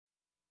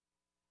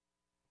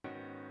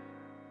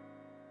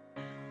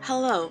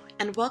Hello,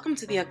 and welcome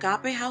to the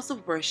Agape House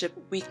of Worship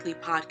weekly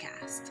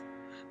podcast.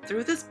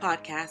 Through this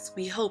podcast,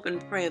 we hope and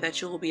pray that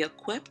you will be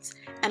equipped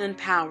and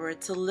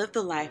empowered to live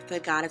the life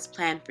that God has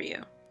planned for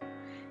you.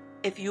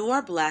 If you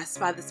are blessed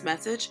by this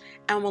message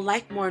and would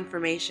like more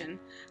information,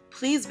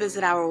 please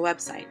visit our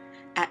website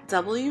at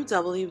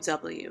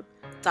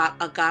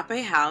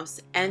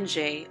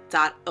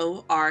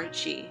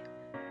www.agapehousenj.org.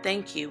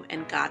 Thank you,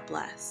 and God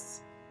bless.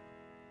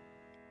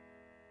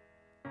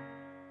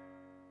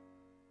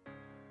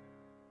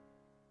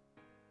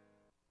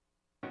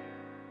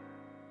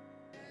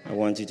 I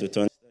want you to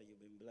turn. You've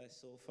been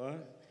blessed so far,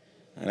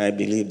 and I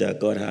believe that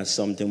God has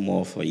something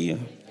more for you.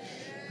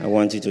 I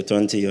want you to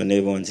turn to your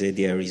neighbor and say,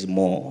 there is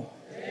more.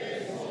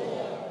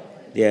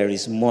 There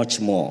is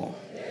much more.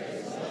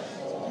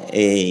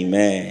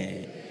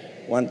 Amen.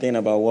 One thing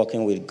about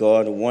walking with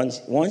God,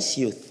 once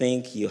you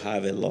think you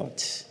have a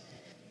lot,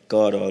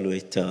 God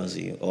always tells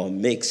you or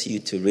makes you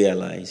to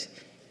realize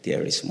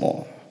there is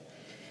more.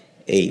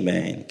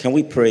 Amen. Can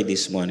we pray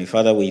this morning?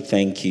 Father, we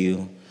thank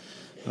you.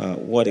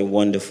 What a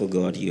wonderful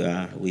God you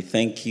are. We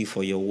thank you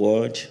for your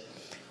word.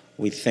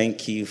 We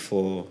thank you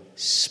for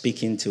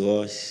speaking to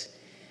us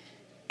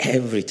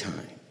every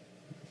time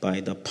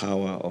by the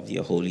power of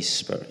your Holy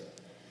Spirit.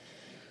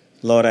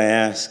 Lord, I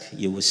ask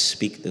you will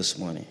speak this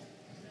morning.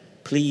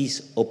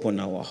 Please open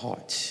our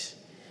hearts.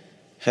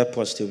 Help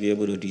us to be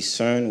able to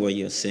discern what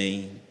you're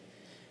saying.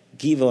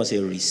 Give us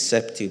a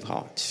receptive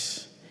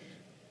heart.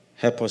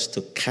 Help us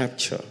to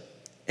capture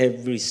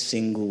every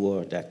single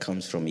word that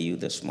comes from you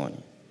this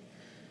morning.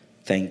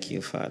 Thank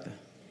you, Father.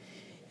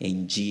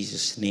 In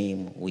Jesus'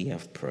 name we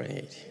have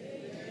prayed.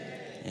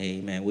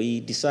 Amen. We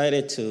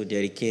decided to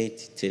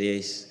dedicate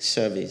today's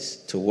service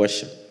to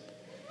worship.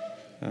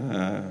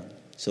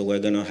 So we're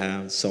going to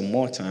have some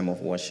more time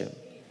of worship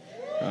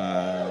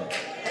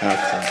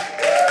after.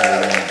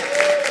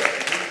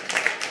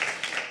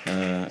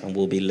 And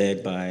we'll be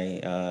led by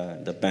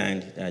the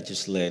band that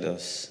just led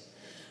us.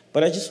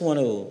 But I just want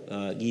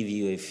to give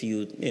you a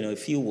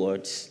few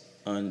words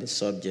on the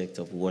subject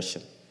of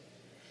worship.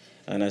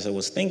 And as I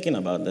was thinking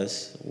about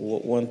this,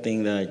 one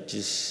thing that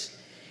just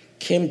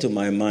came to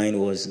my mind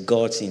was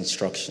God's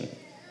instruction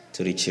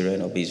to the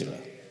children of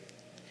Israel.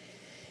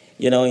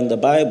 You know, in the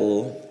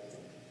Bible,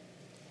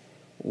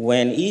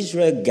 when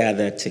Israel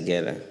gathered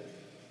together,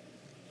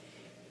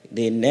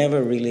 they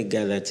never really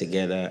gathered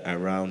together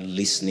around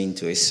listening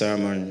to a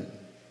sermon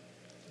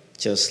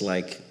just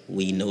like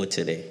we know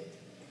today.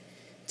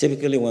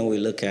 Typically, when we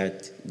look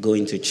at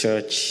going to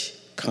church,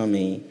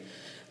 coming,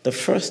 the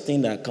first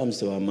thing that comes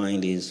to our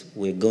mind is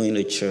we're going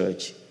to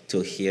church to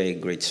hear a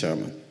great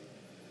sermon,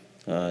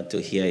 to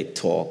hear a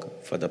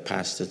talk for the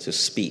pastor to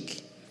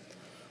speak.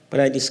 But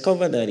I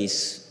discovered that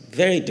it's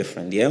very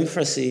different. The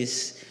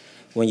emphasis,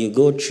 when you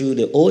go through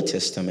the Old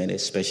Testament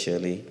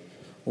especially,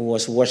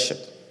 was worship,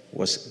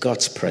 was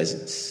God's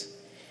presence.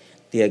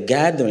 Their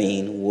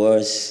gathering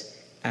was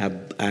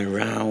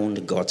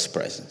around God's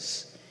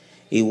presence.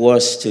 It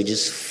was to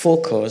just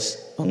focus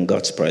on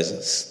God's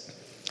presence.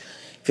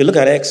 If you look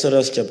at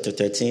Exodus chapter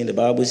 13, the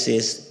Bible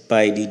says,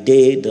 by the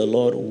day the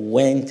Lord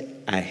went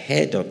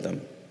ahead of them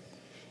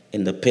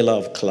in the pillar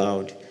of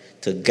cloud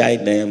to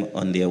guide them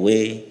on their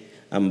way,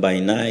 and by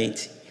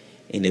night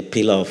in a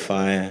pillar of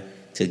fire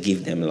to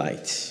give them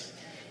light.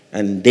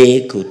 And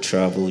they could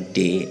travel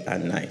day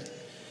and night.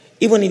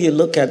 Even if you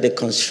look at the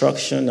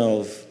construction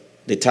of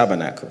the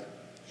tabernacle,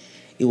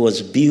 it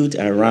was built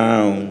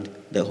around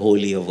the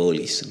Holy of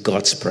Holies,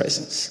 God's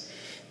presence.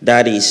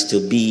 That is to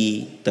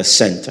be the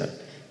center.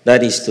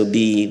 That is to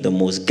be the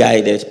most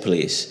guided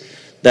place.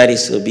 That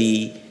is to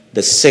be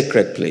the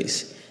sacred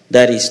place.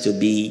 That is to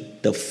be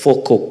the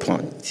focal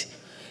point.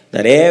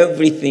 That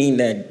everything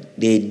that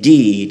they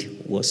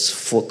did was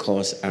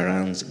focused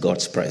around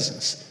God's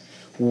presence.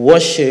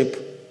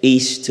 Worship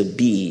is to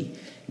be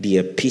the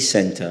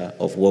epicenter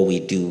of what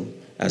we do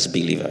as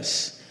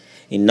believers.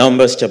 In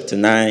Numbers chapter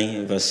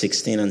 9, verse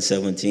 16 and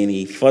 17,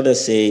 he further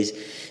says,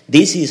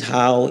 this is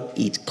how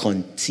it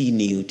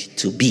continued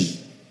to be.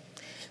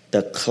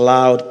 The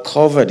cloud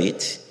covered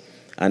it,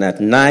 and at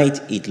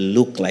night it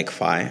looked like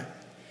fire.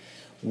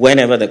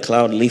 Whenever the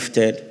cloud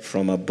lifted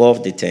from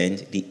above the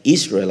tent, the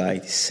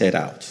Israelites set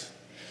out.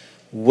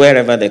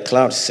 Wherever the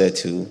cloud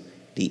settled,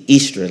 the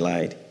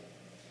Israelite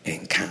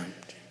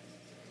encamped.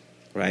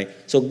 Right?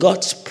 So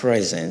God's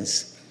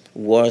presence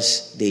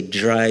was the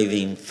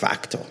driving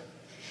factor.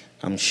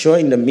 I'm sure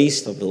in the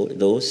midst of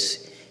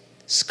those,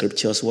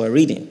 scriptures were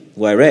read.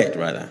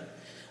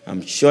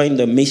 I'm sure in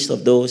the midst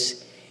of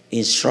those,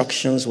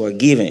 instructions were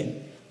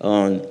given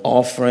on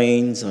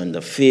offerings, on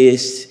the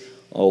feast,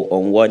 or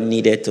on what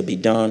needed to be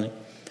done.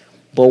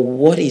 But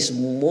what is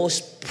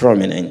most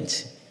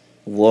prominent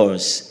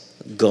was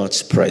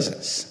God's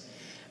presence.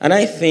 And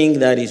I think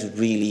that is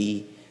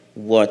really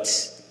what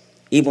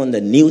even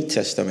the New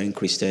Testament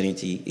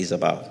Christianity is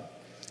about.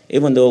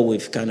 Even though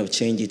we've kind of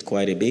changed it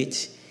quite a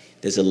bit,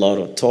 there's a lot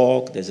of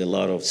talk, there's a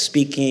lot of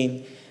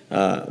speaking.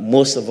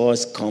 Most of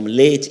us come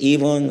late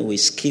even. We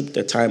skip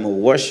the time of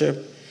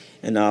worship.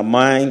 In our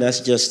mind, that's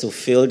just to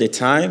fill the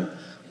time.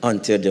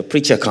 until the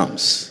preacher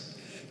comes.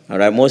 All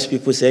right, most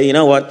people say, you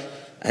know what,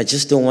 I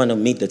just don't want to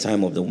miss the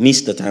time of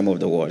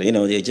the word. You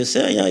know, they just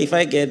say, if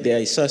I get there,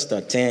 it starts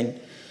at 10.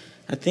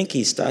 I think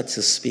he starts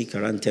to speak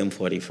around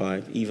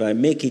 10:45. If I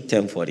make it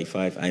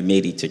 10:45, I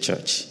made it to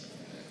church.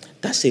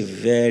 That's a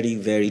very,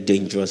 very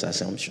dangerous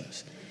assumption.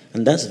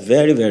 And that's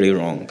very, very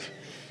wrong.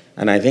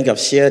 And I think I've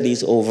shared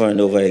this over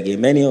and over again.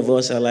 Many of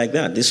us are like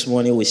that. This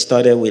morning we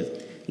started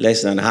with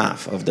less than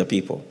half of the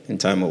people in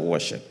time of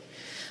worship.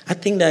 I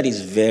think that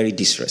is very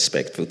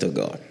disrespectful to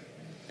God.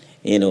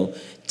 You know,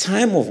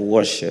 time of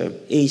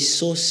worship is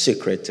so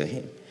sacred to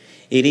him.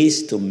 It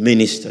is to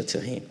minister to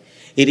him.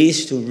 It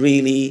is to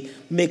really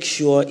make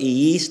sure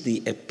he is the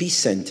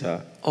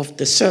epicenter of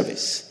the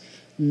service,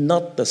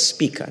 not the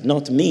speaker,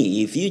 not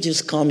me. If you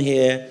just come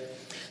here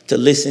to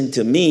listen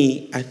to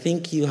me, I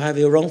think you have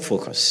a wrong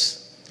focus.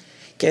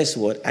 Guess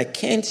what? I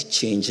can't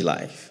change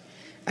life.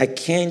 I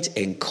can't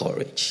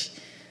encourage.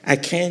 I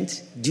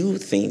can't do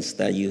things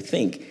that you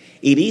think.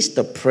 It is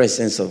the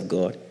presence of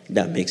God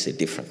that makes a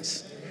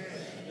difference.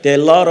 There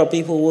are a lot of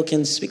people who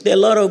can speak. There are a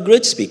lot of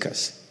great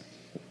speakers.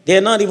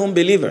 They're not even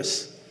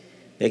believers.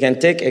 They can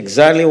take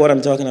exactly what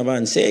I'm talking about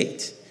and say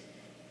it.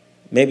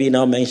 Maybe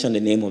not mention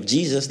the name of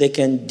Jesus. They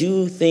can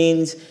do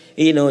things,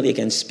 they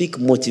can speak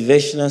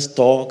motivational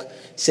talk,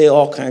 say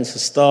all kinds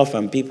of stuff,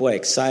 and people are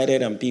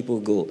excited and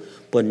people go.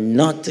 But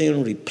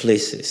nothing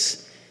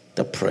replaces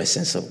the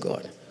presence of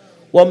God.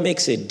 What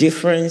makes a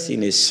difference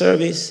in a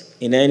service,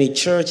 in any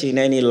church, in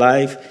any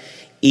life,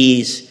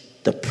 is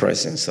the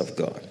presence of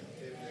God.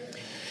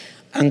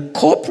 And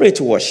corporate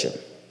worship,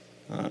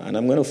 and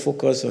I'm going to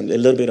focus on a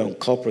little bit on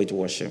corporate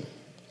worship,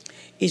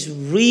 is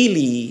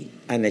really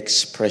an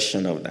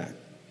expression of that.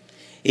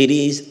 It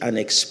is an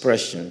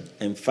expression.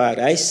 In fact,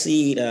 I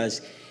see it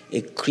as a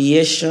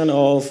creation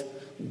of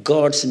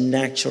God's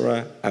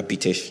natural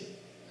habitation.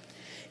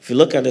 If you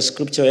look at the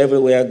scripture,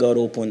 everywhere God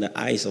opened the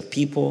eyes of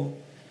people.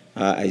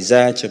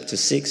 Isaiah chapter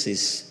 6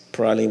 is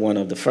probably one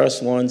of the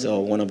first ones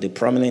or one of the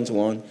prominent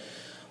ones.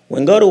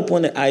 When God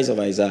opened the eyes of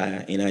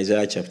Isaiah in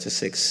Isaiah chapter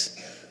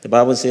 6, the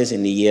Bible says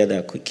in the year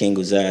that King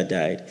Uzziah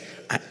died,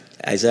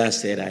 Isaiah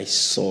said, I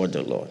saw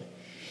the Lord.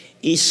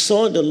 He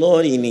saw the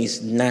Lord in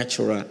his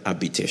natural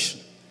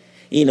habitation.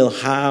 You know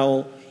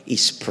how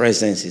his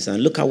presence is.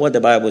 And look at what the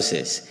Bible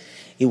says.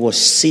 He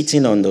was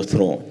sitting on the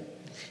throne.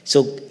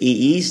 So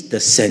he is the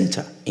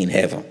center in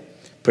heaven.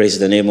 Praise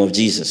the name of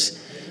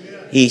Jesus.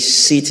 He's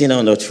sitting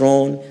on the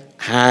throne,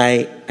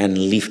 high and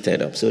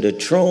lifted up. So the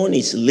throne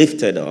is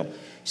lifted up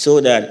so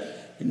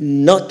that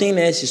nothing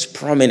else is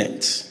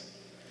prominent.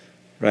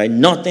 Right?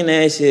 Nothing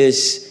else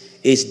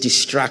is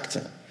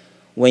distracting.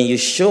 When you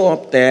show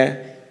up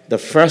there, the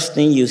first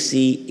thing you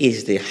see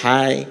is the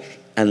high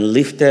and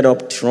lifted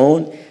up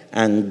throne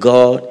and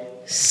God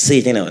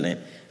sitting on it.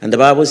 And the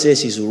Bible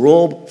says his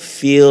robe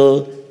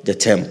filled the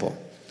temple.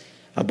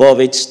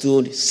 Above it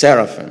stood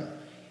seraphim.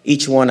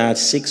 Each one had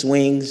 6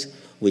 wings.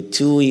 With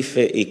 2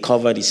 he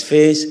covered his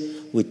face.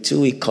 With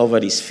 2 he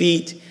covered his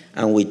feet.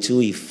 And with 2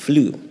 he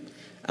flew.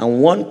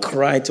 And one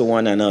cried to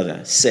one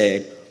another,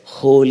 said,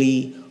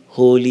 Holy,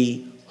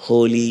 holy,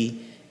 holy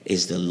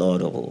is the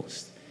Lord of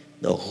hosts.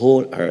 The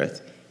whole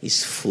earth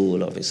is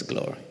full of his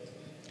glory.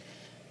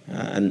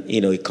 And,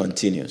 it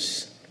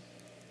continues.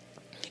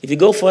 If you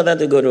go further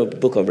to go to the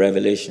book of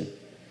Revelation,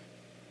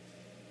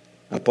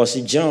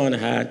 Apostle John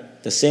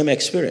had the same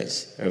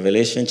experience.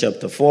 Revelation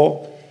chapter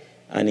 4,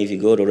 and if you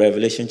go to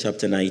Revelation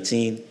chapter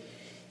 19,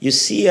 you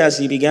see as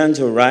he began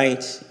to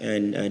write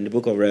in the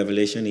book of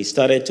Revelation, he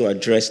started to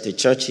address the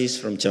churches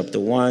from chapter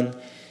 1.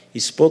 He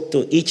spoke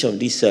to each of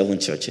these 7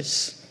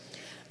 churches.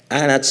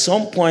 And at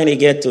some point he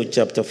get to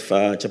chapter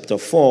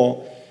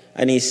 4,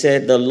 and he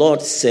said, the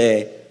Lord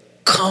said,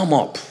 come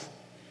up.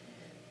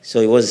 So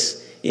it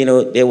was,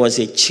 there was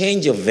a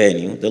change of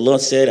venue. The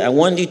Lord said, I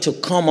want you to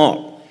come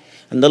up.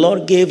 And the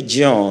Lord gave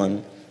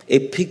John a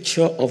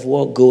picture of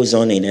what goes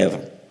on in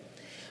heaven.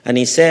 And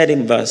he said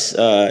in verse,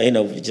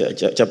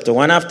 chapter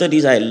 1, after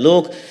this I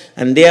looked,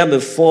 and there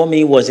before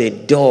me was a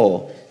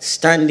door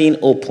standing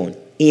open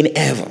in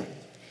heaven.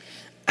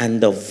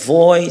 And the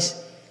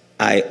voice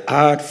I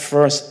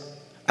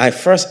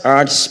first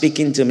heard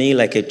speaking to me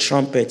like a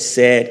trumpet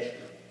said,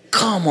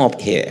 come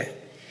up here,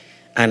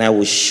 and I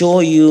will show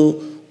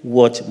you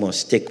what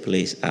must take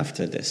place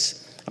after this.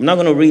 I'm not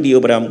going to read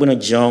you, but I'm going to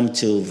jump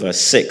to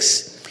verse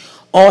 6.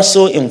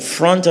 Also in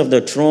front of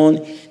the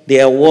throne,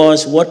 there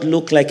was what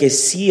looked like a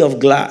sea of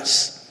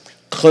glass,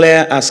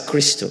 clear as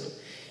crystal.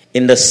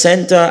 In the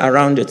center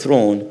around the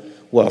throne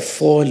were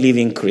 4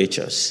 living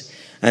creatures,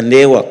 and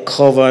they were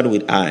covered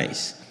with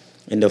eyes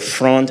in the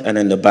front and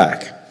in the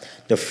back.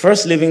 The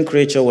first living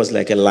creature was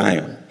like a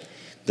lion.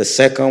 The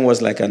second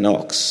was like an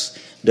ox.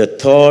 The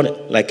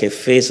third like a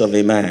face of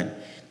a man.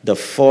 The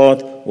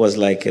fourth was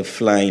like a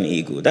flying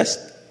eagle. That's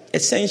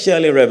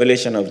essentially a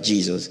revelation of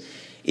Jesus,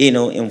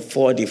 in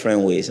 4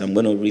 different ways. I'm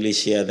going to really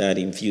share that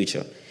in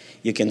future.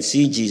 You can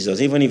see Jesus.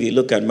 Even if you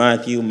look at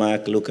Matthew,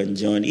 Mark, Luke, and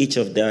John, each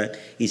of that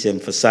is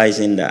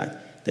emphasizing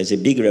that. There's a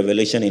big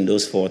revelation in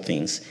those 4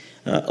 things.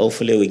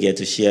 Hopefully we get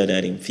to share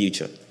that in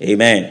future.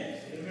 Amen.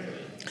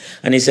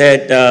 And he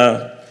said,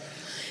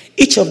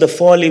 each of the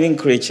 4 living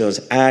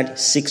creatures had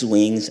 6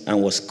 wings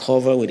and was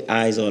covered with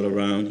eyes all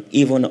around,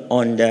 even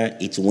under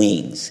its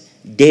wings.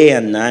 Day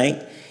and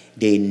night,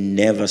 they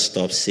never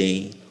stop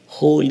saying,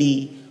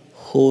 Holy,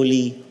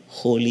 holy,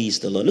 holy is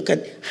the Lord. Look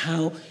at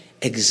how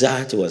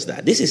exact was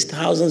that. This is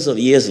thousands of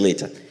years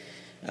later.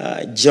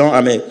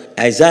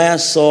 Isaiah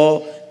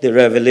saw the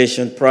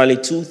revelation probably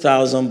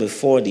 2,000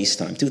 before this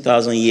time,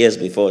 2,000 years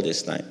before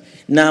this time.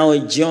 Now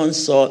John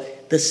saw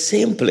the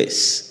same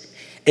place,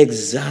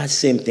 exact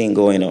same thing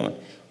going on.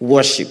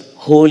 Worship.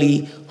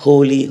 Holy,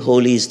 holy,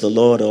 holy is the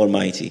Lord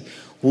Almighty,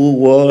 who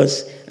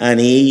was and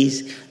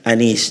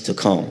is to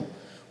come.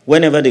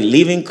 Whenever the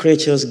living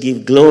creatures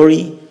give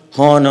glory,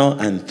 honor,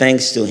 and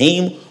thanks to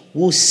him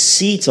who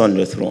sits on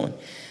the throne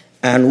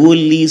and who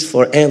lives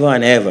forever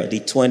and ever, the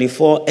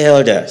 24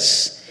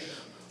 elders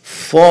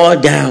fall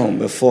down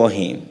before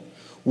him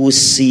who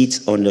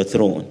sits on the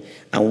throne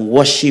and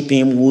worship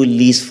him who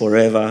lives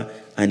forever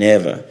and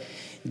ever.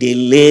 They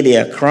lay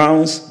their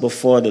crowns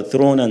before the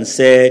throne and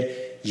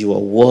said, You are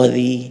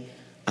worthy,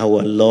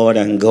 our Lord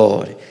and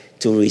God,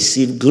 to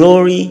receive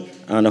glory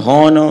and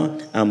honor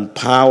and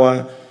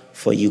power,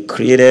 for you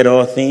created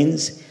all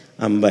things,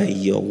 and by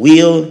your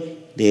will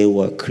they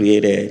were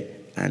created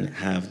and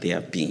have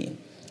their being.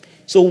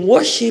 So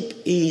worship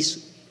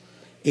is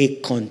a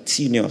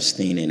continuous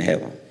thing in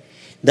heaven.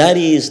 That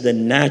is the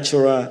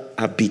natural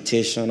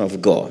habitation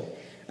of God,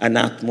 an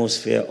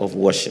atmosphere of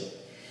worship.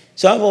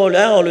 So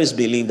I always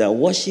believe that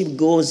worship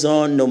goes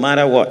on no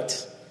matter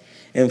what.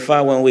 In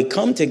fact, when we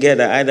come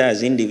together, either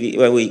as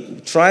individuals, when we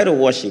try to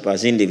worship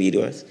as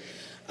individuals,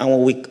 and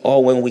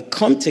when we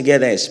come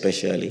together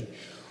especially,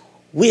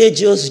 we are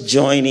just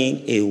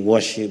joining a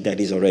worship that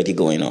is already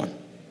going on.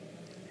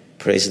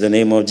 Praise the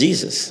name of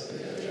Jesus.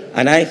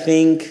 And I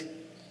think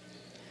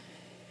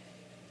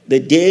the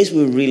days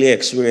we really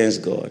experience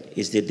God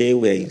is the day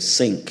we're in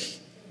sync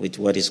with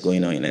what is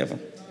going on in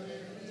heaven.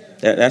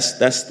 That's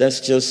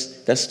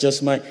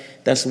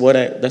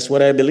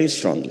what I believe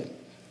strongly.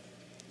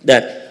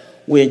 That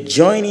we're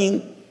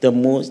joining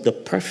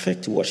the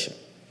perfect worship.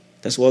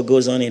 That's what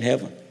goes on in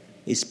heaven.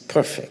 It's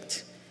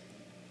perfect.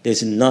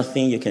 There's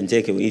nothing you can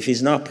take away. If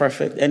it's not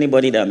perfect,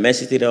 anybody that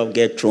messes it up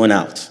get thrown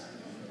out.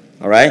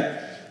 All right?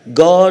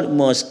 God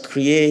must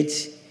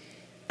create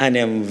an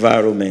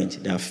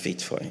environment that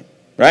fits for him.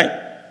 Right?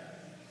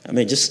 I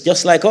mean,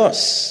 just like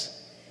us.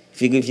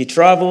 If you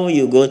travel,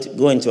 you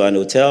go into an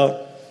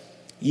hotel,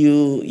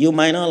 you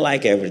might not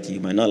like everything.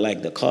 You might not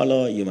like the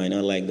color. You might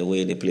not like the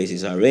way the place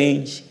is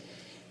arranged.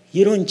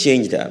 You don't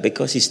change that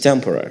because it's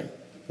temporary.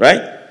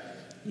 Right?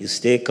 You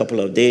stay a couple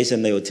of days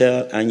in the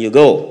hotel and you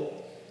go.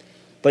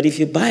 But if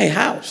you buy a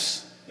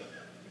house,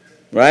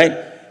 right,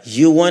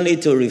 you want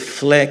it to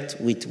reflect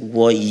with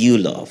what you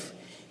love.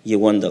 You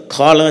want the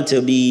color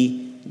to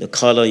be the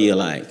color you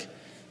like.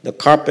 The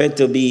carpet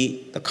to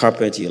be the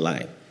carpet you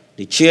like.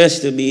 The chairs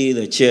to be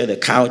the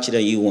couch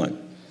that you want.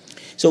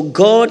 So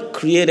God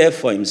created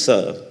for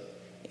himself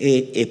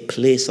a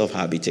place of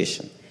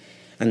habitation.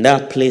 And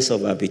that place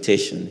of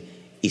habitation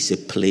is a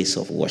place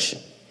of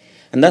worship.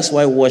 And that's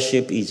why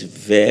worship is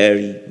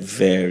very,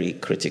 very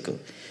critical.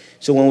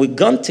 So when we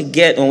come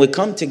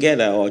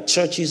together, our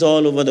churches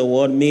all over the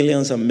world,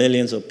 millions and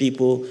millions of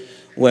people,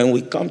 when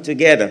we come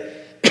together,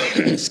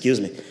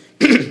 excuse me,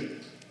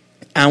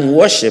 and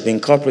worship, in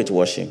corporate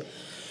worship,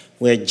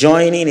 we're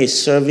joining a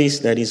service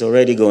that is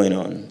already going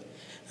on.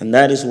 And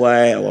that is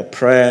why our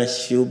prayer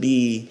should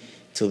be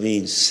to be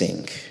in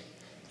sync,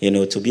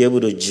 to be able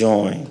to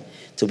join,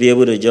 to be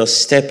able to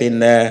just step in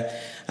there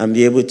and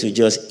be able to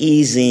just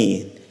ease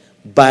in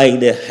by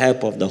the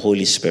help of the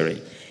Holy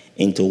Spirit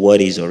into what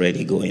is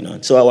already going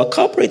on. So our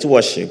corporate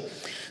worship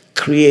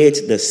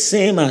creates the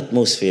same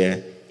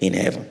atmosphere in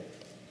heaven.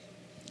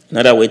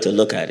 Another way to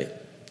look at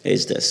it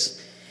is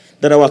this,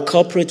 that our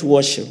corporate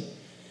worship,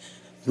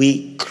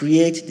 we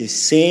create the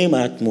same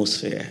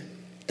atmosphere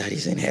that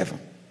is in heaven.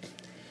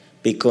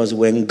 Because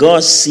when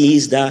God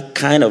sees that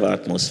kind of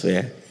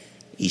atmosphere,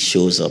 he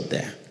shows up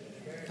there.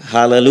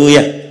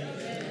 Hallelujah.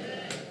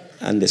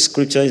 And the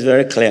scripture is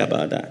very clear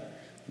about that.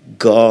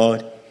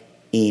 God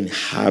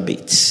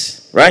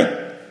inhabits,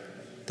 right,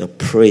 the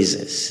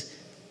praises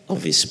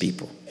of his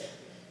people.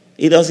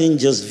 He doesn't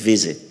just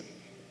visit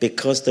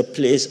because the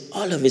place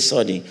all of a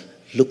sudden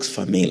looks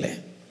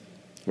familiar,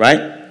 right?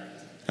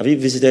 Have you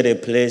visited a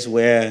place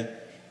where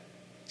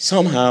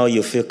somehow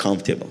you feel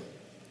comfortable?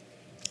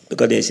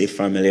 Because there's a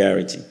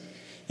familiarity.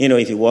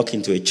 If you walk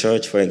into a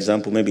church, for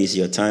example, maybe it's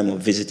your time of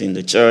visiting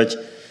the church,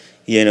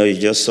 you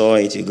just saw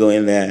it, you go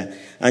in there,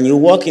 and you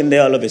walk in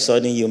there, all of a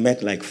sudden you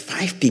met like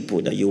 5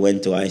 people that you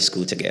went to high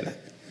school together.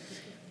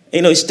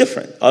 It's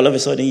different. All of a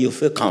sudden you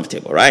feel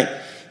comfortable, right?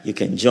 You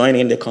can join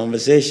in the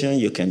conversation,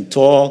 you can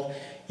talk,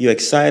 you're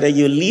excited,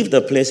 you leave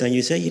the place and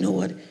you say, you know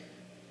what?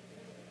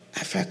 I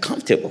felt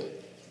comfortable.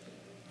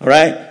 All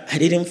right? I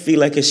didn't feel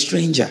like a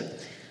stranger.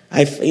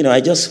 I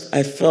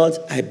felt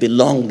I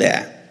belonged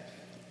there.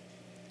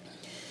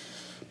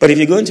 But if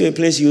you go into a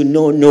place you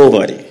know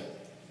nobody,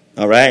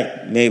 All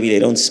right? Maybe they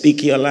don't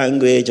speak your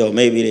language, or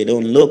maybe they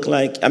don't look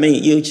like.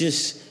 You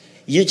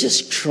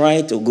just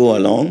try to go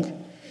along.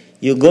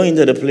 You go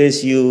into the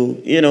place,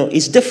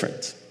 it's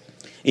different.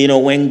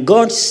 When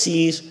God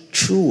sees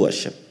true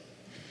worship,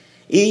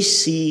 he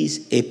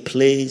sees a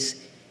place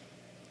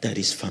that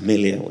is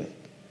familiar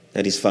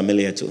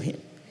to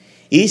him.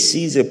 He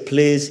sees a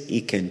place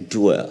he can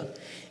dwell.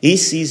 He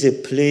sees a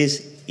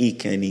place he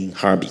can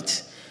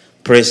inhabit.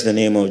 Praise the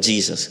name of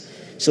Jesus.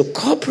 So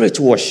corporate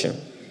worship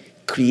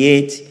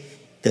creates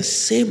the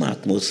same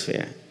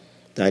atmosphere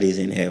that is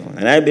in heaven.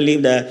 And I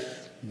believe that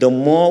the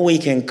more we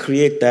can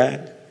create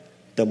that,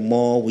 the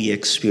more we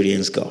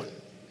experience God.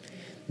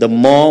 The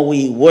more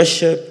we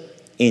worship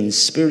in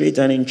spirit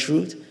and in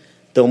truth,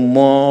 the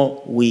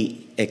more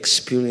we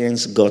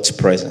experience God's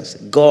presence,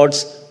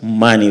 God's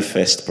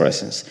manifest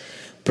presence.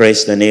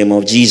 Praise the name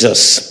of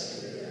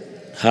Jesus.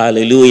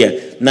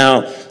 Hallelujah.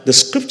 Now, the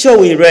scripture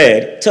we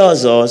read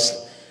tells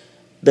us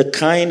the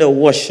kind of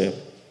worship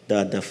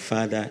that the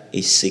Father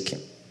is seeking.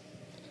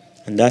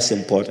 And that's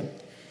important.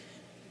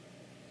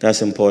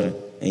 That's important.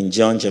 In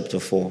John chapter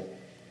 4,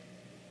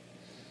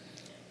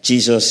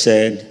 Jesus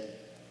said,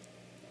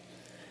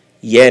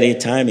 "Yet a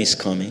time is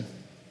coming,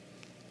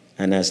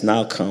 and has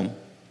now come,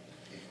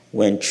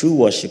 when true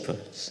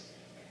worshipers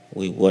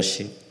will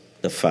worship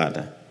the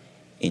Father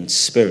in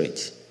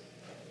spirit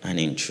and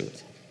in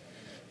truth.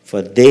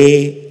 For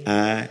they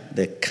are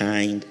the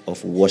kind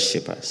of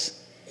worshipers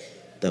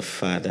the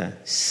Father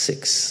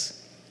seeks."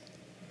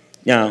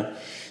 Now,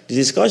 the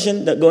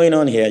discussion that going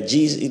on here,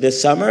 the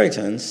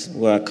Samaritans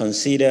were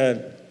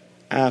considered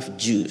half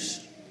Jews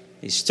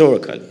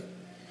historically.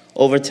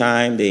 Over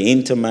time, they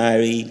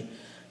intermarried,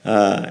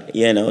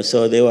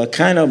 so they were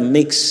kind of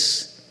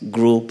mixed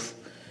group.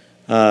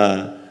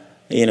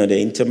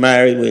 They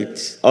intermarried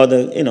with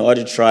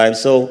other tribes.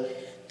 So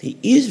the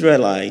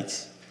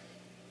Israelites,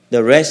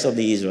 the rest of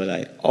the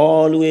Israelites,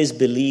 always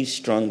believed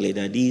strongly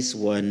that these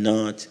were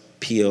not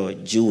pure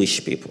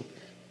Jewish people,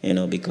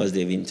 because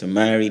they've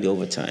intermarried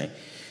over time.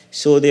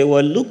 So they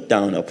were looked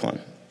down upon.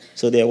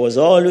 So there was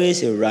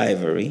always a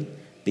rivalry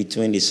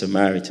between the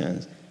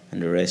Samaritans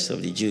and the rest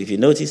of the Jews. If you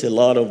notice, a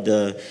lot of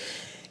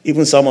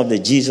even some of the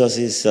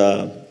Jesus'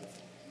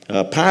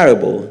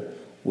 parable,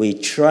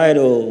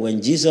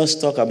 when Jesus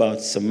talk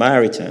about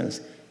Samaritans,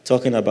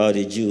 talking about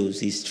the Jews,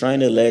 he's trying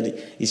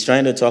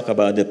to talk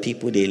about the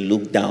people they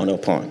look down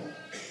upon.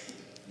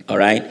 All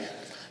right?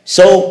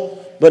 So,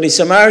 but the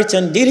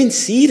Samaritan didn't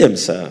see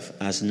themselves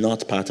as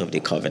not part of the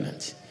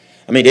covenant.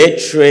 They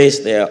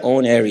traced their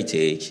own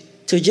heritage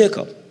to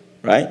Jacob,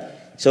 right?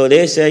 So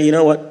they say, you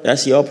know what,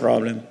 that's your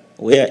problem.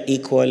 We are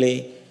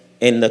equally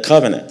in the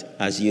covenant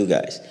as you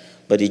guys.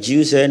 But the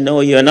Jews said, no,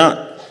 you're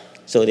not.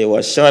 So they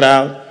were shut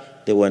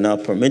out. They were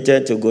not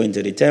permitted to go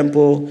into the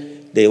temple.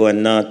 They were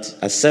not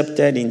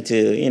accepted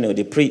into,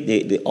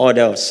 the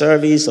order of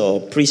service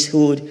or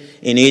priesthood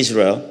in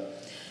Israel.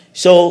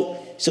 So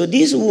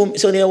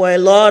there were a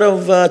lot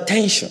of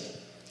tension.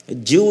 A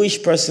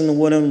Jewish person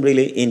wouldn't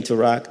really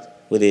interact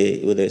with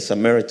a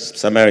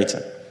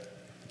Samaritan.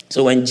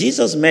 So when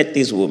Jesus met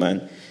this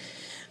woman,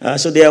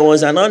 so there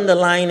was an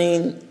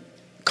underlining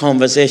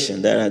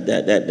conversation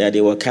that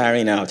they were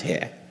carrying out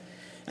here.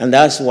 And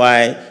that's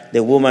why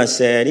the woman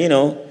said,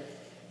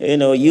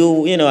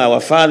 our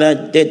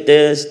father did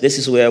this. This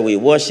is where we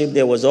worship.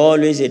 There was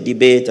always a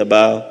debate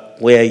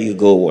about where you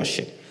go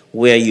worship,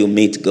 where you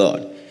meet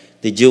God.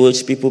 The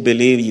Jewish people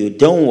believe you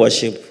don't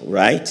worship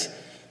right.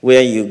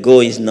 Where you go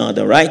is not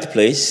the right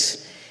place.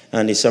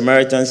 And the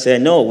Samaritans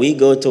said, no, we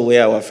go to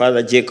where our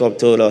father Jacob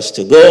told us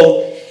to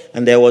go.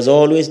 And there was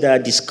always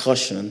that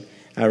discussion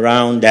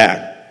around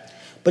that.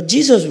 But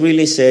Jesus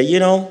really said,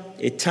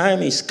 a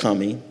time is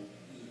coming.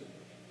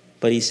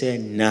 But he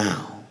said,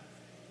 now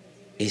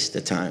is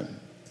the time.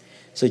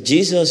 So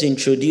Jesus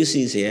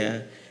introduces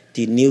here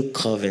the new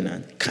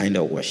covenant kind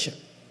of worship,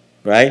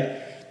 right?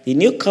 The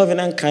new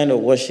covenant kind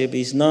of worship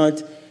is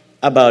not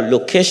about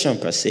location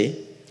per se,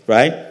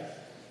 right?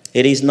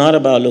 It is not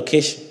about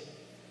location.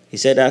 He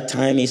said that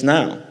time is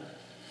now,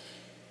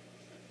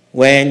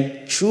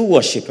 when true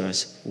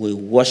worshipers will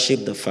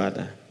worship the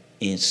Father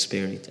in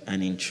spirit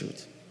and in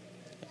truth.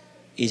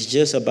 It's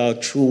just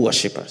about true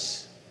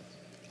worshipers.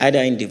 Either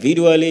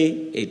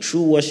individually, a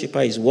true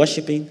worshiper is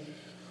worshiping,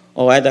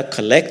 or either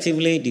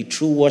collectively, the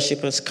true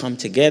worshipers come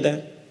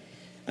together.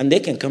 And they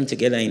can come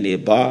together in a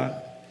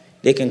bar.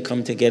 They can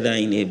come together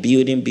in a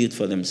building built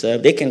for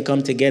themselves. They can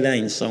come together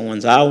in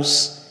someone's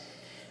house.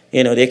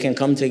 They can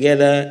come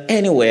together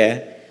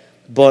anywhere.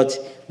 But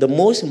the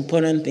most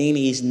important thing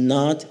is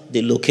not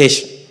the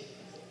location.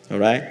 All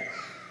right?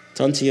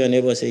 Turn to your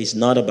neighbor and say, it's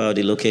not about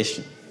the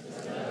location.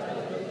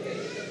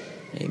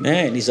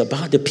 Amen. It's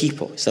about the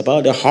people. It's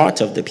about the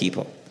heart of the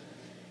people.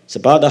 It's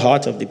about the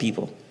heart of the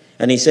people.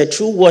 And he said,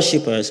 true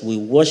worshipers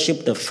will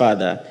worship the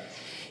Father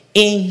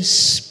in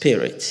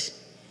spirit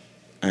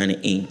and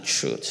in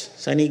truth.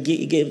 So he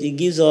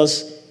gives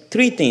us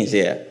three things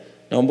here.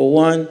 Number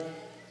one,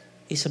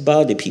 it's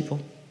about the people.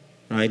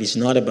 Right? It's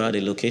not about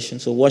the location.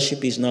 So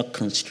worship is not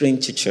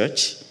constrained to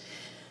church.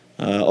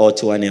 or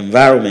to an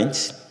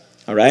environment,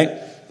 all right?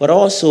 But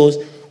also,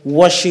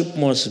 worship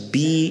must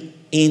be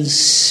in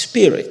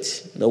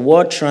spirit. The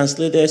word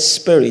translated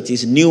spirit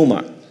is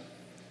pneuma,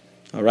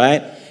 all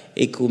right?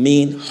 It could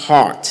mean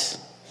heart,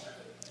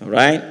 all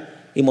right?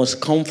 It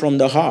must come from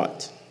the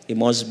heart. It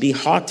must be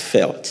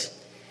heartfelt.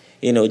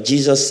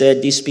 Jesus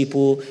said these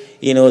people,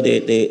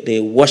 they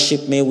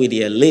worship me with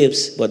their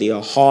lips, but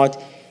their heart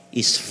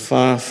is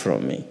far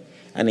from me.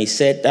 And he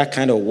said that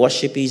kind of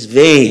worship is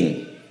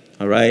vain,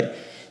 all right?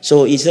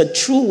 So it's a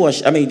true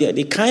worship. I mean,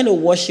 the kind of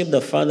worship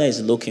the Father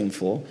is looking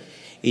for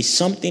is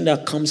something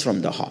that comes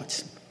from the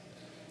heart.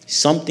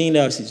 Something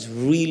that is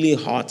really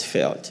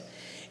heartfelt.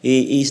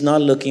 He's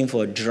not looking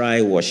for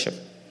dry worship.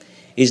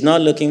 He's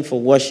not looking for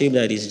worship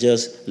that is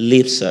just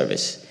lip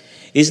service.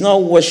 He's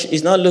not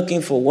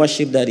looking for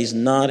worship that is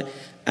not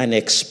an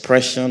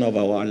expression of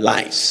our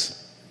lives.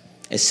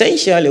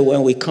 Essentially,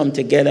 when we come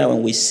together,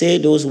 when we say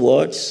those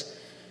words,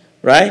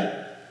 right?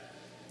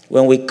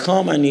 When we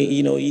come and,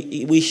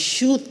 we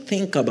should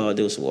think about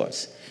those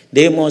words.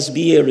 They must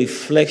be a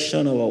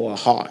reflection of our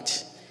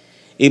heart.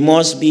 It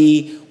must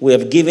be we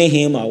have given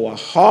him our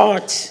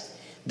heart,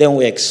 then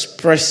we're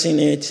expressing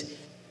it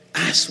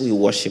as we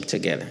worship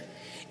together.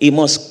 It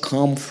must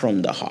come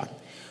from the heart.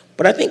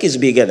 But I think it's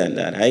bigger than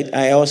that.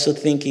 I also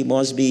think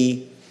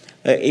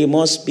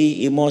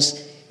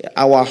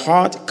our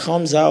heart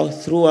comes out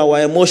through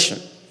our emotion.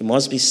 It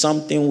must be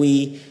something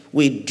we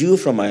do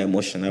from our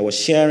emotion. I was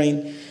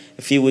sharing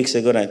a few weeks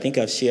ago, and I think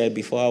I've shared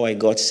before how I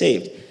got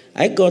saved.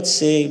 I got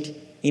saved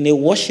in a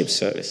worship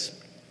service.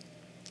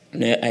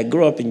 I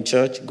grew up in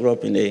church, grew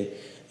up in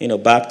a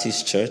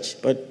Baptist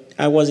church, but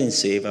I wasn't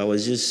saved. I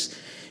was just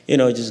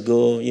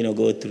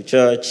go through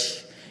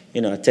church,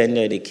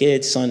 attended the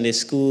kids' Sunday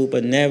school,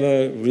 but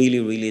never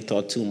really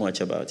thought too much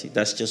about it.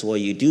 That's just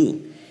what you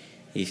do.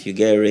 If you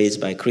get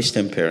raised by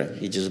Christian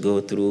parents, you just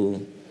go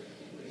through,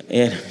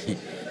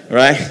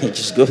 right? You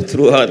just go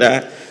through all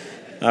that,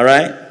 all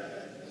right?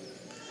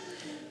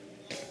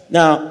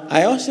 Now,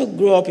 I also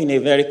grew up in a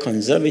very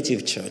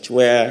conservative church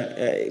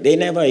where they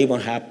never even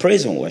had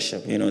praise and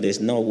worship. There's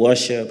no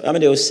worship. I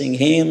mean, they will sing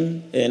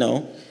hymn, hymn,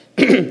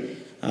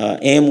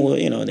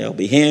 there'll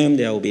be hymn,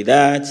 there'll be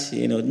that,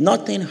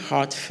 nothing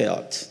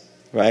heartfelt,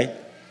 right?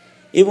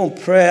 Even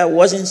prayer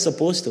wasn't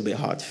supposed to be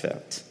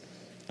heartfelt.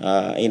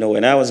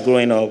 When I was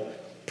growing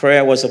up,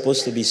 prayer was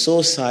supposed to be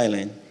so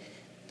silent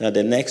that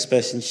the next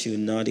person should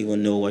not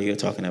even know what you're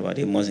talking about.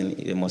 They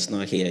must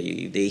not hear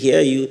you. If they hear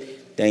you,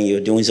 then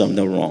you're doing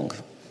something wrong.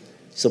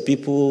 So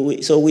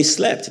we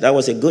slept. That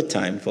was a good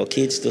time for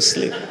kids to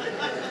sleep.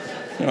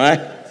 Right?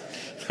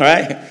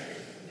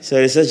 So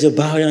they said, you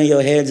bow down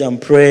your heads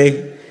and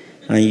pray.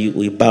 And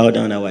we bowed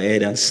down our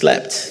head and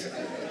slept.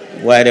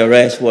 While the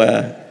rest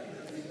were.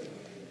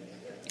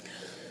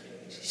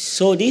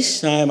 So this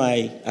time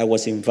I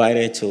was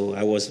invited to,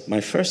 I was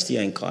my first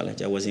year in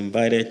college. I was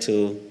invited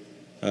to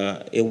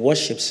a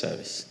worship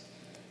service.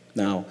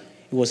 Now,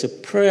 it was a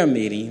prayer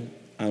meeting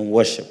and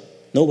worship.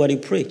 Nobody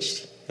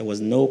preached. There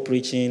was no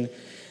preaching.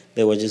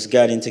 They were just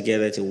getting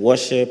together to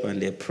worship,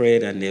 and they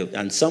prayed,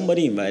 and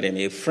somebody invited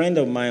me. A friend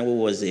of mine who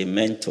was a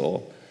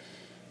mentor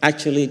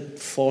actually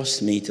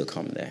forced me to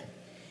come there.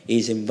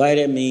 He's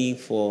invited me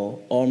for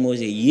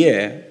almost a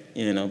year,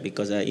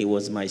 because he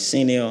was my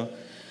senior.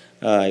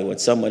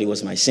 Somebody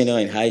was my senior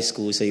in high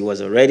school, so he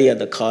was already at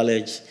the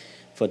college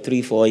for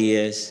 3-4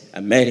 years. I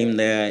met him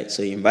there,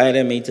 so he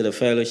invited me to the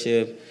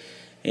fellowship.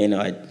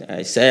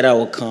 I said I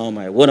would come.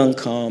 I wouldn't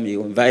come.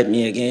 You invite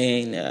me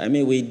again. I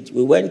mean,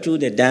 we went through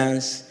the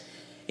dance,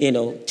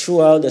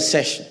 throughout the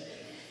session.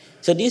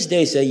 So these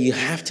days, you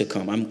have to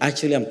come.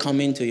 I'm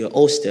coming to your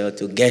hostel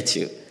to get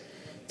you.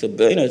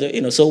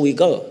 So we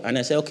go. And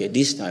I said, okay,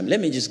 this time,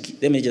 let me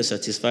just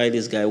satisfy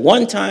this guy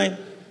one time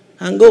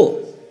and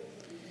go.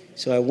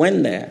 So I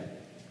went there,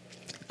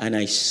 and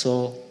I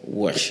saw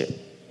worship.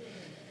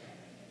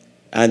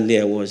 And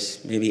there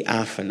was maybe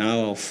half an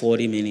hour or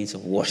 40 minutes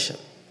of worship.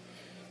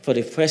 For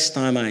the first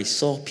time, I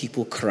saw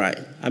people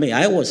crying. I mean,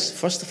 I was,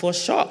 first of all,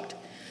 shocked.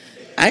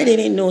 I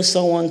didn't know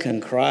someone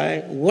can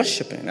cry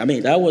worshiping. I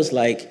mean, that was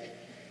like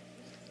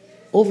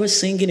over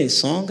singing a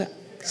song.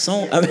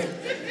 I mean,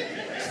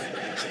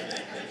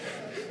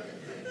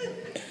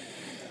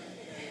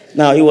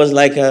 now it was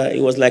like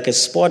a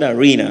sport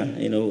arena,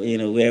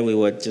 where we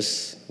were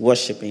just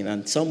worshiping,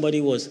 and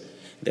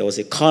there was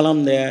a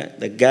column there.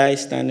 The guy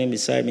standing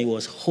beside me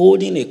was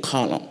holding a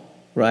column,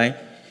 right?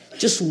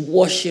 Just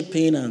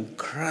worshiping and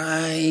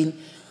crying,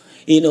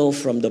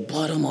 from the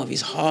bottom of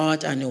his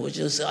heart. And it was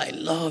just, I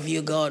love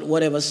you, God,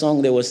 whatever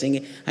song they were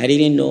singing. I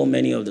didn't know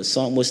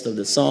most of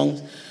the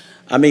songs.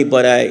 I mean,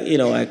 but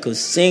I could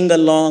sing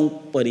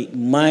along, but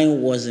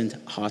mine wasn't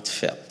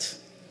heartfelt.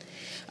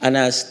 And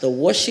as the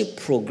worship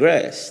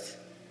progressed,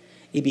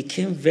 it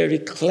became very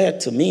clear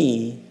to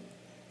me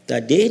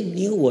that they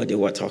knew what they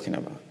were talking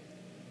about,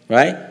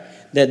 right?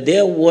 That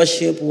their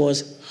worship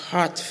was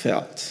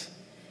heartfelt.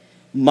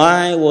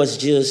 Mine was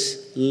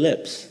just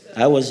lips.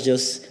 I was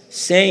just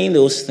saying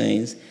those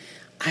things.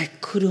 I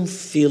couldn't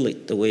feel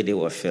it the way they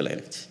were feeling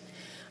it.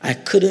 I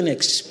couldn't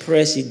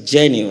express it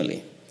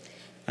genuinely.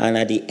 And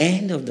at the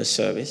end of the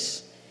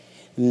service,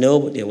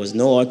 there was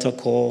no altar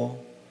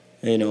call.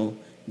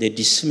 They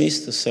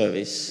dismissed the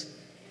service,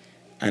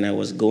 and I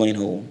was going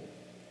home.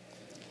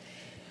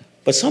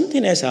 But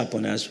something else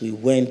happened as we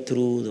went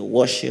through the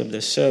worship,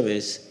 the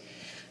service.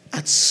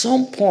 At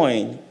some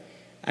point,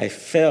 I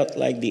felt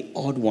like the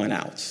odd one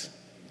out.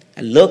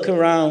 I looked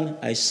around,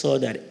 I saw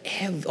that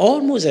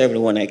almost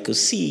everyone I could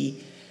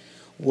see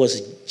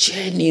was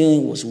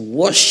genuine, was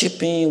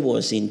worshiping,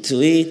 was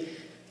into it.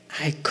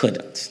 I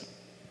couldn't.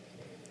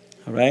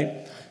 All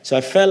right? So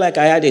I felt like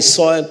I had a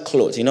soiled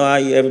clothes. You know how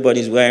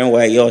everybody's wearing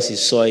white, yours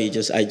is soiled.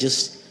 I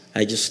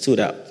just stood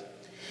up.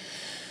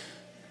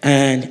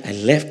 And I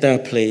left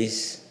that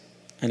place,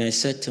 and I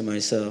said to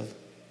myself,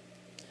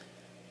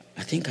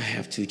 I think I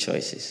have two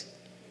choices.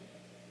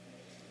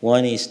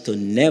 One is to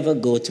never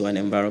go to an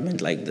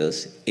environment like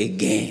this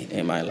again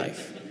in my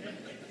life.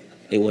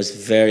 It was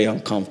very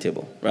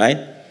uncomfortable, right?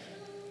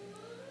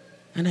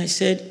 And I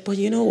said, but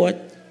you know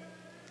what?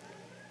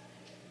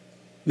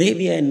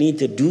 Maybe I need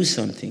to do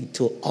something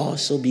to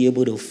also be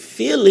able to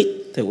feel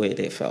it the way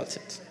they felt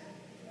it.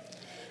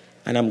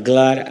 And I'm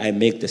glad I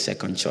make the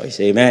second choice.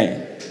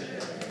 Amen.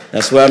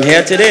 That's why I'm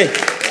here today.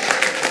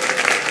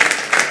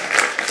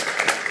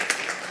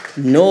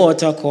 No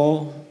altar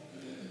call.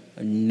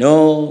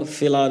 No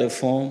fill out a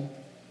form.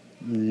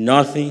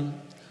 Nothing.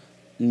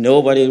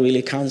 Nobody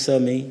really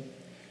counseled me.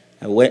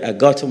 I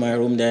got to my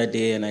room that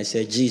day and I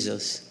said,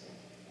 Jesus,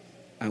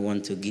 I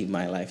want to give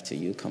my life to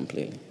you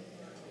completely.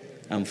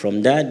 And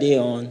from that day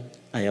on,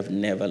 I have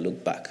never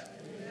looked back.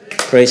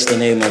 Praise the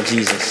name of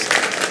Jesus.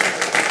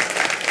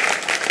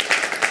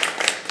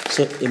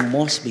 So it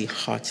must be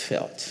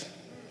heartfelt.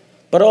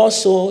 But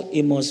also,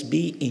 it must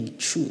be in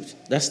truth.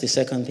 That's the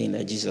second thing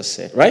that Jesus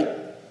said, right?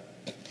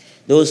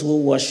 Those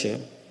who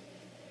worship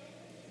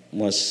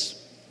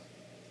must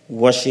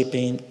worship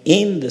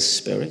in the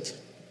Spirit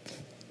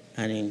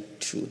and in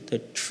truth. The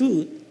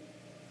truth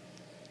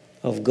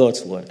of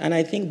God's word. And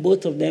I think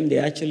both of them, they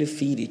actually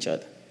feed each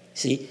other.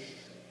 See,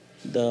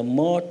 the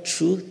more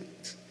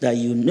truth that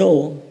you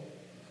know,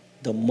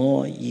 the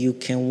more you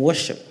can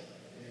worship.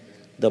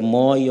 The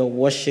more your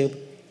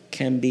worship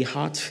can be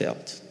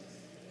heartfelt.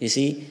 You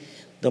see,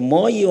 the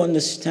more you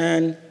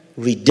understand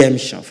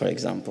redemption, for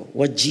example,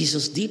 what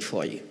Jesus did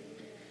for you.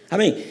 I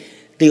mean,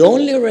 the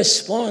only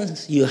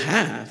response you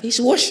have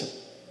is worship.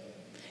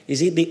 You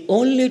see, the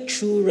only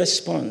true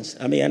response.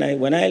 I mean,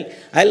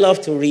 I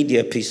love to read the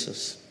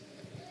epistles.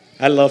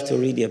 I love to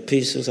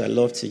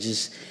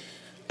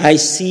I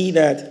see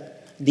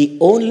that the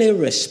only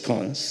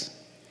response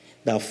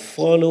that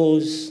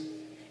follows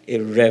a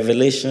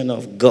revelation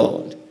of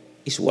God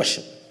is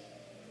worship.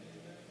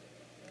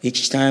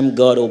 Each time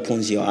God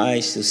opens your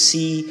eyes to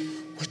see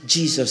what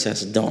Jesus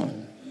has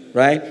done,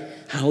 right?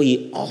 How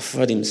he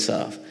offered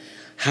himself.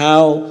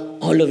 How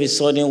all of a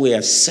sudden we are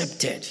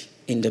accepted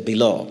in the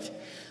beloved.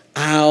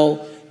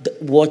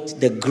 What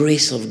the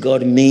grace of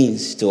God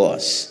means to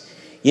us.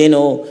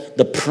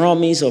 The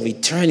promise of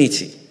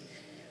eternity.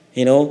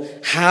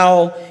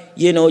 How,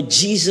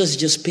 Jesus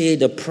just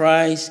paid the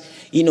price.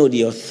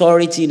 The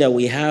authority that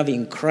we have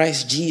in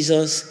Christ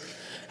Jesus.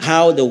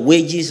 How the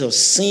wages of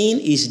sin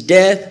is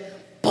death,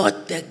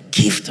 but the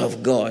gift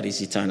of God is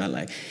eternal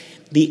life.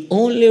 The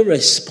only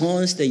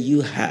response that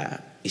you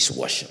have is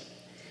worship.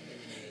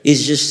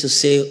 It's just to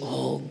say,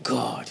 oh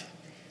God,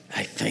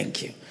 I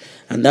thank you.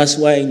 And that's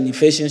why in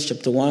Ephesians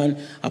chapter 1,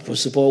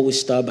 Apostle Paul will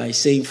start by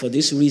saying, for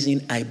this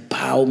reason, I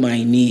bow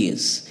my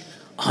knees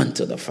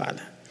unto the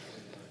Father.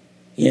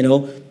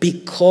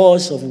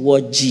 Because of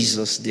what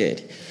Jesus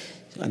did.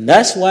 And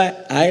that's why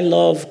I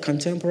love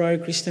contemporary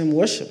Christian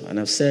worship. And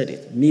I've said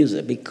it,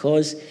 music,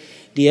 because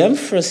the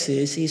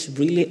emphasis is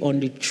really on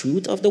the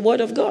truth of the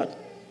Word of God.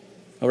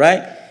 All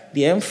right?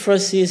 The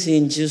emphasis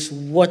in just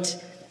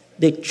what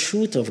the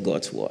truth of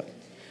God's Word.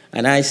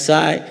 And as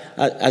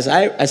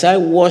I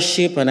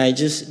worship and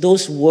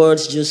those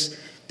words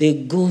they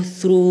go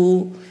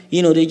through,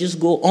 they just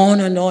go on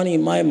and on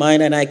in my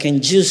mind, and I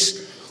can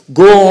just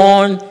go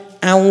on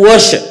and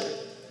worship.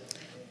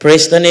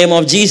 Praise the name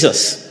of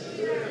Jesus.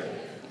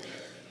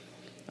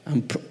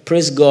 And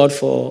praise God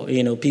for,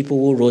 people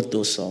who wrote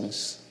those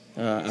songs.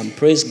 And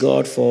praise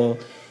God for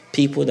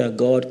people that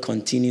God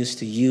continues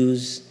to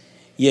use,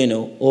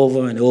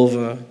 over and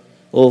over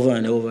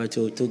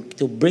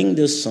to bring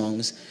those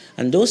songs.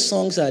 And those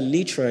songs are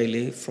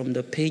literally from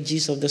the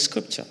pages of the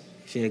scripture.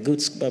 If you're a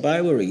good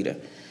Bible reader.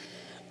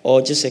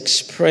 Or just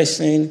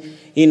expressing,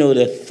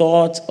 the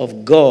thought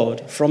of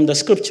God from the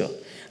scripture.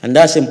 And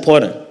that's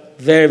important.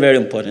 Very, very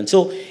important.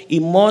 So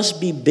it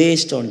must be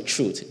based on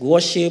truth.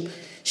 Worship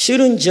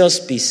shouldn't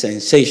just be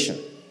sensation.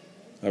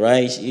 All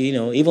right?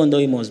 Even though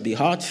it must be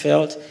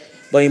heartfelt,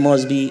 but it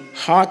must be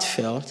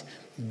heartfelt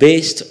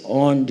based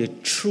on the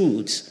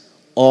truths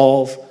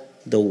of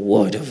the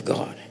Word of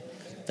God.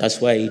 That's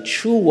why a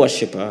true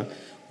worshiper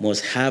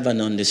must have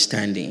an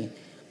understanding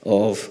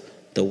of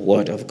the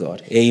Word of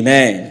God.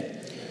 Amen.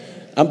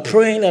 I'm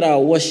praying that our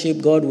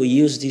worship, God will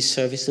use this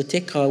service to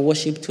take our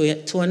worship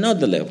to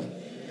another level.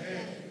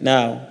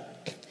 Now,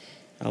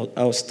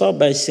 I'll start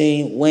by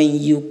saying when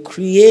you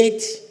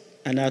create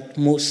an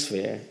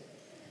atmosphere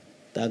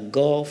that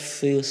God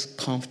feels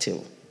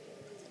comfortable,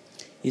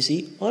 you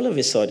see, all of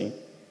a sudden,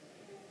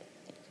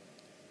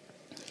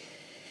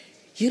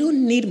 you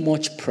don't need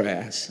much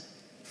prayers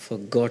for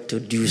God to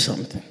do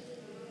something.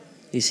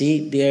 You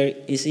see, there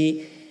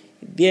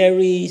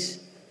is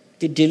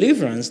the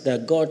deliverance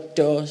that God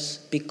does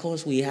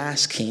because we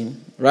ask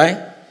Him, right?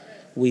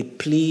 We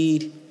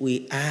plead,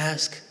 we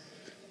ask,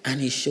 and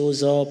He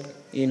shows up.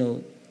 You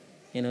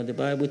know, the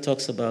Bible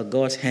talks about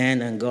God's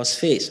hand and God's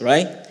face,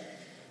 right?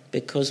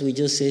 Because we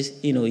just say,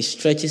 He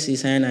stretches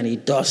His hand and He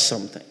does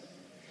something.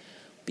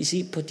 You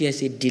see, but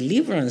there's a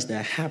deliverance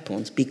that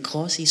happens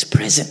because He's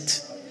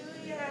present.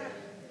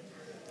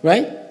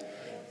 Right?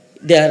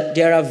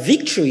 There are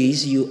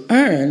victories you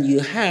earn, you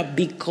have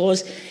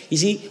because, you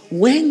see,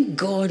 when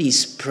God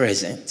is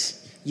present,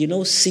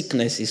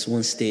 sicknesses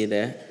won't stay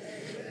there.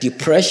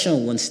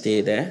 Depression won't stay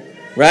there.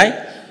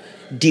 Right?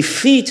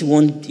 Defeat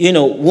won't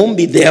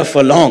be there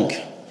for long.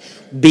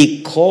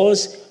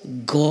 Because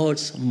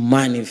God's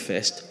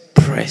manifest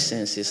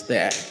presence is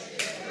there.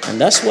 And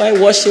that's why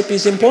worship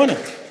is important.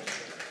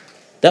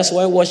 That's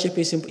why worship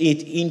is important.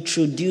 It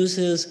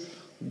introduces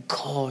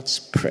God's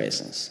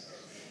presence.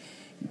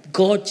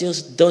 God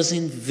just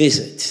doesn't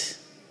visit,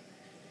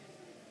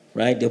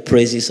 right, the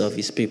praises of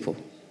His people.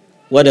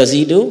 What does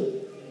He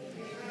do?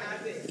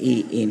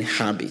 He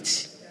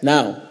inhabits.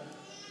 Now,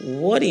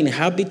 what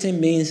inhabiting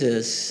means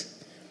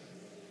is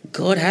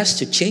God has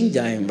to change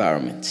our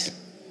environment.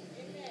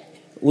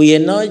 We are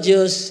not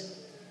just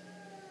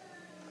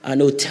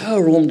an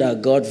hotel room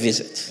that God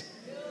visits.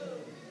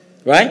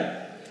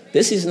 Right?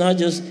 This is not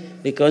just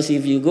because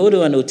if you go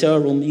to an hotel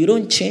room, you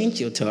don't change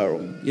your hotel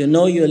room. You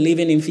know you're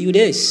leaving in a few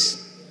days.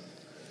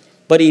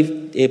 But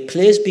if a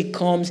place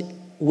becomes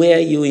where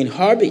you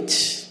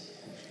inhabit,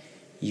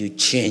 you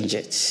change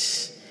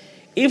it.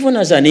 Even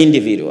as an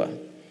individual,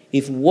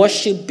 if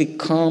worship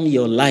becomes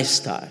your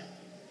lifestyle,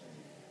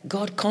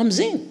 God comes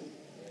in.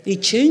 He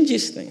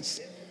changes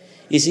things.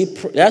 You see,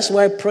 that's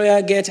why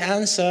prayer gets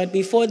answered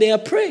before they are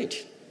prayed.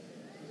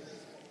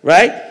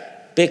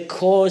 Right?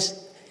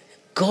 Because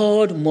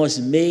God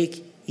must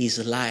make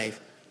His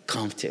life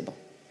comfortable.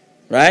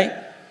 Right?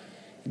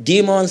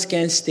 Demons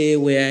can stay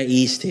where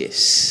He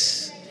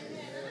stays.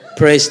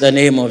 Praise the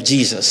name of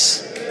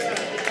Jesus.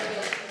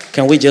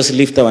 Can we just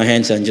lift our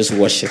hands and just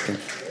worship Him?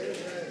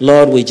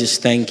 Lord, we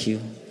just thank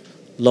You.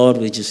 Lord,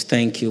 we just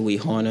thank You. We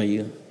honor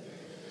You.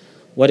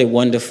 What a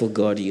wonderful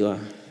God You are.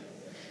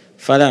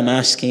 Father, I'm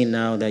asking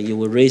now that You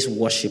will raise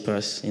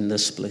worshipers in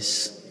this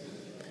place.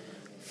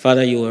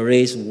 Father, You will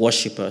raise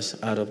worshipers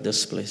out of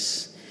this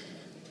place.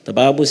 The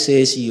Bible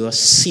says You are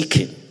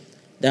seeking.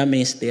 That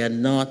means there are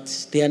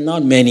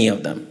not many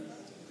of them.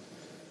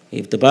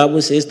 If the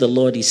Bible says the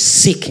Lord is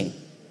seeking,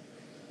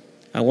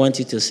 I want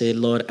you to say,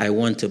 Lord, I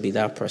want to be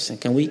that person.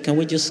 Can we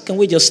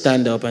just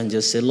stand up and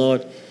just say,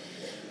 Lord,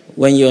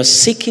 when you're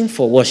seeking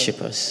for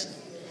worshipers,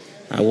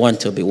 I want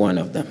to be one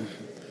of them.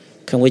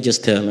 Can we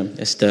just tell Him?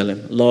 Let's tell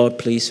Him, Lord,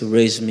 please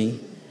raise me.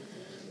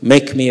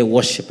 Make me a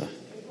worshiper.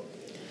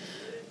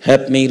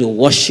 Help me to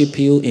worship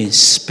You in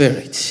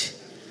spirit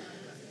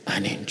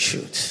and in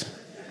truth.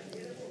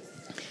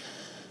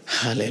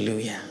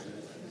 Hallelujah.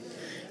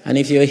 And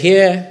if you're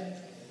here,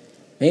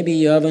 maybe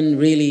you haven't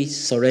really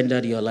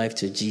surrendered your life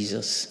to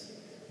Jesus.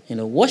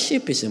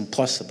 Worship is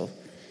impossible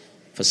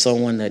for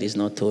someone that is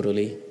not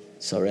totally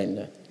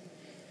surrendered.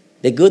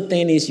 The good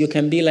thing is you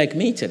can be like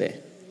me today.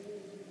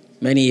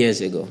 Many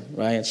years ago,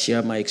 right? I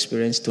shared my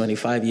experience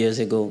 25 years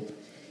ago.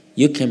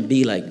 You can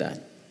be like that.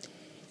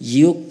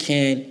 You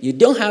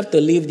don't have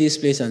to leave this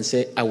place and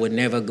say, I will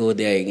never go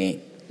there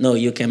again. No,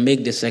 you can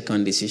make the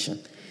second decision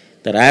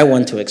that I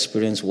want to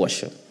experience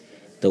worship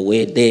the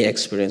way they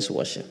experience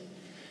worship.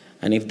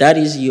 And if that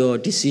is your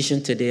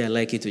decision today, I'd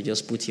like you to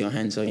just put your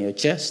hands on your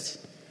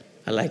chest.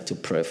 I'd like to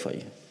pray for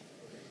you.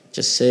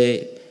 Just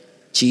say,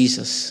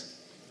 Jesus,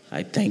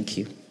 I thank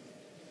You.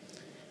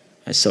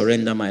 I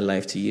surrender my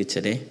life to You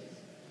today.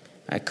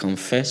 I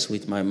confess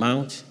with my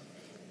mouth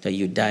that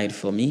You died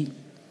for me,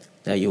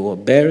 that You were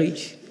buried,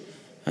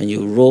 and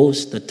You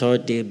rose the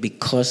third day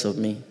because of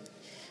me.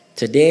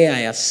 Today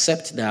I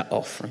accept that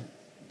offering,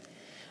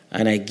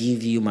 and I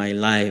give You my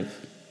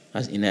life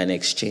as in an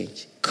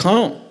exchange.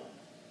 Come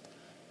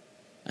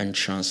and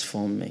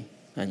transform me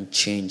and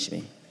change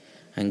me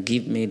and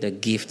give me the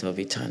gift of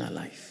eternal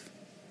life.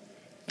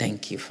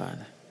 Thank You,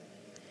 Father.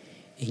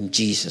 In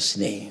Jesus'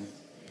 name.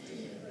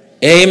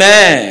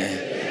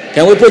 Amen.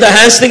 Can we put our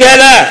hands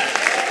together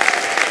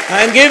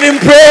and give Him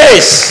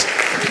praise?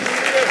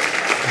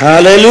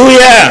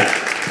 Hallelujah.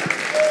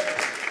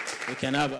 We can have